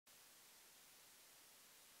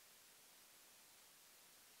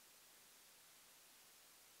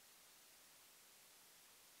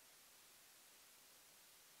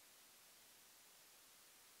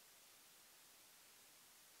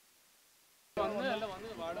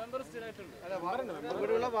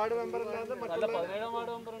ഇവിടെയുള്ള ward member അല്ലാതെ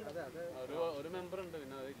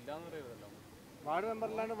ward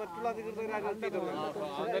മെമ്പറിലാണ് മറ്റുള്ള അധികൃതർ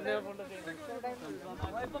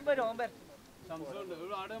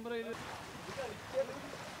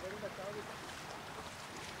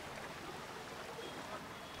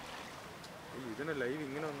ഇതിനെ ലൈവ്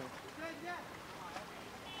ഇങ്ങനെ വന്നു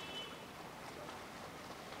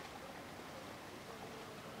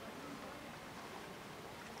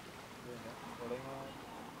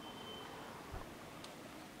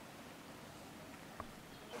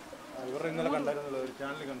ഇവരുടെ ഇന്നലെ കണ്ടായിരുന്നല്ലോ ഒരു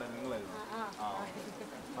ചാനൽ കണ്ടായിരുന്നു നിങ്ങളായിരുന്നു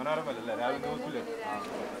മനോരമല്ലേ രാവിലെ ന്യൂസില്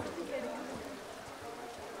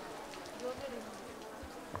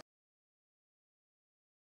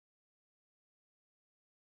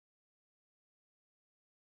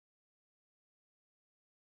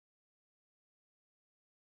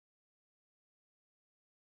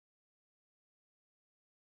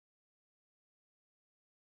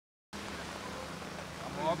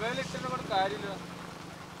മൊബൈൽ ഇട്ടിട്ട് കൂടെ കാര്യമില്ല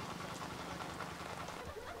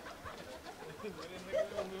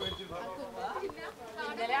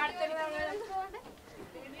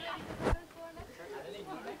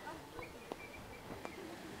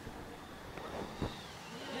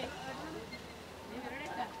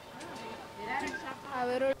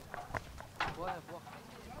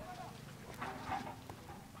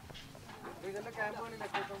ഇതെല്ലാം ക്യാമ്പുകളില്ല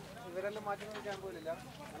ഇവരെല്ലാം മാറ്റുന്ന ക്യാമ്പുകളില്ല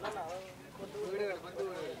വീടുകൾ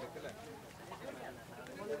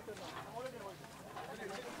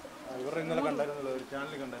ഇവരുടെ ഇന്നലെ കണ്ടായിരുന്നല്ലോ ഒരു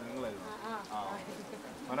ചാനൽ കണ്ടായിരുന്നു നിങ്ങളായിരുന്നു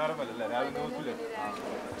മനോരമല്ലേ രാവിലെ ന്യൂസില്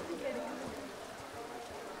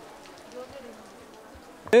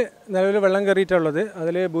നിലവിൽ വെള്ളം കയറിയിട്ടുള്ളത്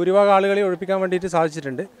അതിൽ ഭൂരിഭാഗം ആളുകളെ ഒഴിപ്പിക്കാൻ വേണ്ടിയിട്ട്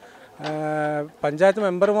സാധിച്ചിട്ടുണ്ട്. പഞ്ചായത്ത്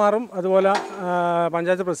മെമ്പർമാരും അതുപോലെ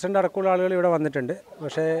പഞ്ചായത്ത് പ്രസിഡന്റ് അടക്കമുള്ള ആളുകൾ ഇവിടെ വന്നിട്ടുണ്ട്.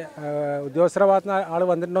 പക്ഷേ ഉദ്യോഗസ്ഥരുടെ ഭാഗത്ത് നിന്ന് ആൾ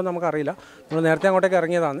വന്നിട്ടുണ്ടോ എന്ന് നമുക്കറിയില്ല. നമ്മൾ നേരത്തെ അങ്ങോട്ടേക്ക്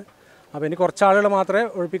ഇറങ്ങിയതാണ്. അപ്പോൾ ഇനി കുറച്ച് ആളുകൾ മാത്രമേ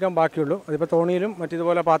ഒഴിപ്പിക്കാൻ ബാക്കിയുള്ളൂ. അതിപ്പോൾ തോണിയിലും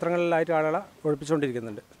മറ്റിതുപോലെ പാത്രങ്ങളിലായിട്ട് ആളുകളെ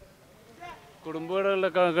ഒഴിപ്പിച്ചുകൊണ്ടിരിക്കുന്നുണ്ട്. കുടുംബ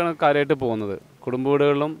വീടുകളിലൊക്കെയാണ് കാര്യമായിട്ട് പോകുന്നത്. കുടുംബ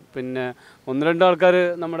വീടുകളിലും പിന്നെ 1-2 ആൾക്കാർ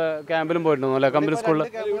നമ്മുടെ ക്യാമ്പിലും പോയിട്ടുണ്ടോ അല്ലെ? കമ്പനി സ്കൂളിൽ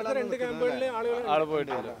ആൾ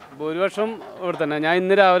പോയിട്ടുണ്ട്. ഭൂരിപക്ഷം ഇവിടെ തന്നെ. ഞാൻ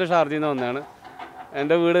ഇന്ന് രാവിലെ ഷാർജയിൽ നിന്ന് വന്നതാണ്.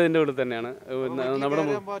 എൻ്റെ വീട് ഇതിൻ്റെ വീട്ടിൽ തന്നെയാണ്. നമ്മുടെ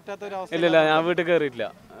ഇല്ലില്ല, ഞാൻ വീട്ടിൽ കയറിയിട്ടില്ല.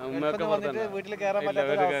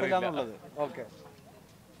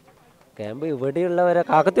 ക്യാമ്പ് ഇവിടെയുള്ളവരെ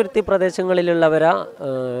കാക്കത്തുരുത്തി പ്രദേശങ്ങളിലുള്ളവരാ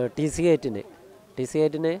ടി സി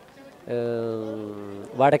ഗേറ്റിന്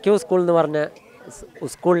വടക്കൂ സ്കൂൾ എന്ന് പറഞ്ഞ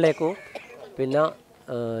സ്കൂളിലേക്കും പിന്നെ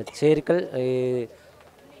ചേരിക്കൽ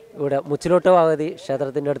ഇവിടെ മുച്ചിലോട്ട് ഭഗവതി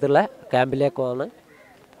ക്ഷേത്രത്തിൻ്റെ അടുത്തുള്ള ക്യാമ്പിലേക്കുമാണ്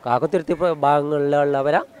കാക്കത്തുരുത്തി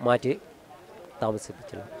ഭാഗങ്ങളിലുള്ളവരെ മാറ്റി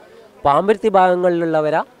താമസിപ്പിച്ചുള്ളത്. പാമ്പരുത്തി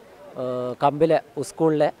ഭാഗങ്ങളിലുള്ളവരെ കമ്പിലെ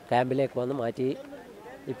സ്കൂളിലെ ക്യാമ്പിലേക്ക് വന്ന് മാറ്റി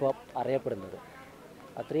ഇപ്പോൾ അറിയപ്പെടുന്നത്.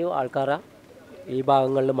 അത്രയും ആൾക്കാരെ ഈ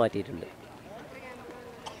ഭാഗങ്ങളിൽ മാറ്റിയിട്ടുണ്ട്.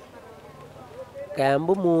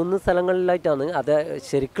 ക്യാമ്പ് 3 സ്ഥലങ്ങളിലായിട്ടാണ്. അത്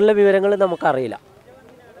ശരിക്കുള്ള വിവരങ്ങൾ നമുക്കറിയില്ല.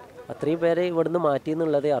 അത്രയും പേരെ ഇവിടുന്ന് മാറ്റി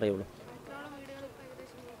എന്നുള്ളതേ അറിയുള്ളൂ.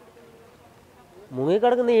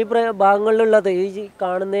 മുങ്ങിക്കിടക്കുന്ന ഈ ഭാഗങ്ങളിലുള്ളത് ഈ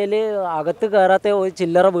കാണുന്നതിൽ അകത്ത് കയറാത്ത ഒരു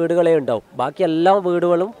ചില്ലറ വീടുകളേ ഉണ്ടാവും. ബാക്കി എല്ലാ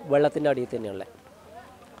വീടുകളും വെള്ളത്തിൻ്റെ അടിയിൽ തന്നെയുള്ള.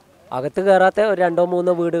 അകത്ത് കയറാത്ത ഒരു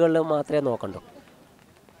 2-3 വീടുകളിൽ മാത്രമേ നോക്കണ്ടൂ.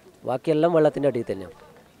 ബാക്കിയെല്ലാം വെള്ളത്തിൻ്റെ അടിയിൽ തന്നെയാണ്.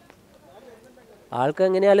 ആൾക്ക്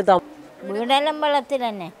എങ്ങനെയാലും വീടെല്ലാം വെള്ളത്തിൽ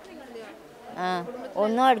തന്നെ.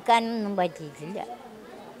 ഒന്നും എടുക്കാനൊന്നും പറ്റിയിട്ടില്ല.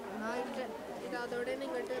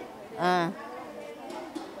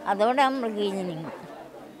 അതോടെ നമ്മൾ കഴിഞ്ഞ് നിങ്ങൾ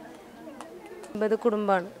 50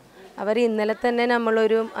 കുടുംബമാണ്. അവർ ഇന്നലെ തന്നെ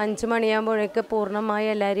നമ്മളൊരു 5 മണിയാകുമ്പോഴേക്ക് പൂർണ്ണമായി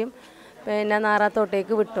എല്ലാവരും പിന്നെ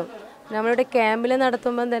നാറാത്തോട്ടേക്ക് വിട്ടു. നമ്മളുടെ ക്യാമ്പിൽ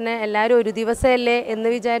നടത്തുമ്പം തന്നെ എല്ലാവരും ഒരു ദിവസമല്ലേ എന്ന്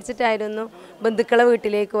വിചാരിച്ചിട്ടായിരുന്നു ബന്ധുക്കളെ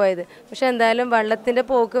വീട്ടിലേക്ക് പോയത്. പക്ഷെ എന്തായാലും വെള്ളത്തിൻ്റെ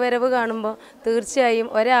പോക്ക് വരവ് കാണുമ്പോൾ തീർച്ചയായും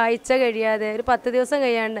ഒരാഴ്ച കഴിയാതെ ഒരു 10 ദിവസം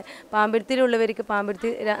കഴിയാണ്ട് പാമ്പരുത്തിയിലുള്ളവർക്ക് പാമ്പരുത്തി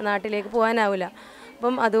നാട്ടിലേക്ക് പോകാനാവില്ല.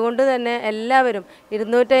 അപ്പം അതുകൊണ്ട് തന്നെ എല്ലാവരും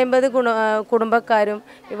 250 കുടുംബക്കാരും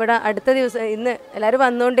ഇവിടെ അടുത്ത ദിവസം ഇന്ന് എല്ലാവരും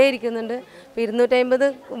വന്നുകൊണ്ടേ ഇരിക്കുന്നുണ്ട്. അപ്പോൾ 250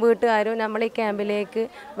 വീട്ടുകാരും നമ്മൾ ഈ ക്യാമ്പിലേക്ക്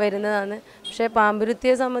വരുന്നതാണ്. പക്ഷേ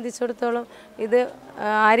പാമ്പരുത്തിയെ സംബന്ധിച്ചിടത്തോളം ഇത്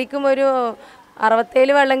ആർക്കും ഒരു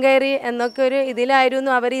 67 വെള്ളം കയറി എന്നൊക്കെ ഒരു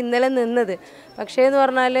ഇതിലായിരുന്നു അവർ ഇന്നലെ നിന്നത്. പക്ഷേ എന്ന്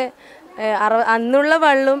പറഞ്ഞാൽ അന്നുള്ള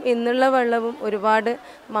വെള്ളവും ഇന്നുള്ള വെള്ളവും ഒരുപാട്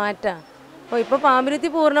മാറ്റമാണ്. അപ്പോൾ ഇപ്പോൾ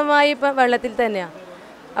പാമ്പരുത്തി പൂർണ്ണമായി ഇപ്പം വെള്ളത്തിൽ തന്നെയാണ്.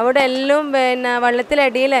 അവിടെ എല്ലാം പിന്നെ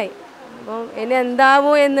വെള്ളത്തിലടിയിലായി. അപ്പോൾ ഇനി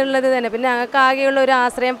എന്താവോ എന്നുള്ളത് തന്നെ. പിന്നെ ഞങ്ങൾക്ക് ആകെയുള്ള ഒരു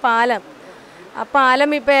ആശ്രയം പാലം. ആ പാലം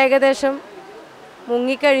ഇപ്പോൾ ഏകദേശം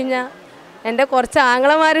മുങ്ങിക്കഴിഞ്ഞ എൻ്റെ കുറച്ച്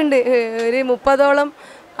ആങ്ങളമാരുണ്ട്. ഒരു 30ഓളം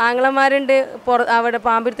ആങ്ങളമാരുണ്ട് അവിടെ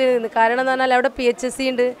പാമ്പിരുത്തി നിന്ന്. കാരണം എന്ന് പറഞ്ഞാൽ അവിടെ PHC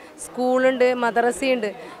ഉണ്ട്, സ്കൂളുണ്ട്, മദ്രസയുണ്ട്.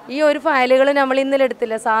 ഈ ഒരു ഫയലുകൾ നമ്മൾ ഇന്നലെ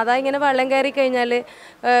എടുത്തില്ല. സാധാ ഇങ്ങനെ വെള്ളം കയറി കഴിഞ്ഞാൽ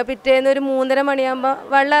പിറ്റേന്ന് ഒരു 3:30 മണിയാകുമ്പോൾ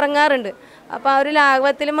വെള്ളം ഇറങ്ങാറുണ്ട്. അപ്പോൾ ആ ഒരു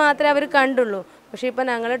ലാഘവത്തിൽ മാത്രമേ അവർ കണ്ടുള്ളൂ. പക്ഷേ ഇപ്പോൾ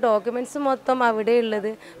ഞങ്ങൾ ഡോക്യുമെൻറ്റ്സ് മൊത്തം അവിടെ ഉള്ളത്,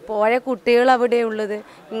 പോയ കുട്ടികൾ അവിടെ ഉള്ളത്,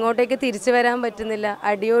 ഇങ്ങോട്ടേക്ക് തിരിച്ചു വരാൻ പറ്റുന്നില്ല,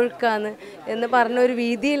 അടിയൊഴുക്കാന്ന് എന്ന് പറഞ്ഞൊരു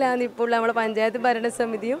വീതിയിലാണ് ഇപ്പോൾ നമ്മുടെ പഞ്ചായത്ത്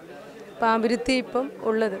ഭരണസമിതിയും പാമ്പിരുത്തി ഇപ്പം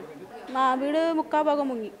ഉള്ളത്. വീട് മുക്കാൽ ഭാഗം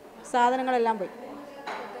മുങ്ങി, സാധനങ്ങളെല്ലാം പോയി.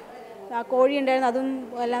 ആ കോഴി ഉണ്ടായിരുന്നു, അതും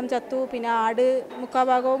എല്ലാം ചത്തു. പിന്നെ ആട് മുക്കാൽ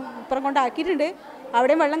ഭാഗവും ഇപ്പുറം കൊണ്ടാക്കിയിട്ടുണ്ട്.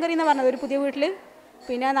 അവിടെയും വെള്ളം കയറിയെന്ന് പറഞ്ഞത് ഒരു പുതിയ വീട്ടിൽ.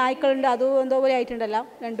 പിന്നെ നായ്ക്കളുണ്ട്, അതും എന്തോ പോലെ ആയിട്ടുണ്ടല്ലോ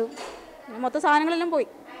രണ്ടും. മൊത്തം സാധനങ്ങളെല്ലാം പോയി.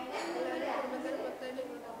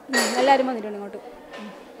 എല്ലാവരും വന്നിട്ടുണ്ട് ഇങ്ങോട്ട്.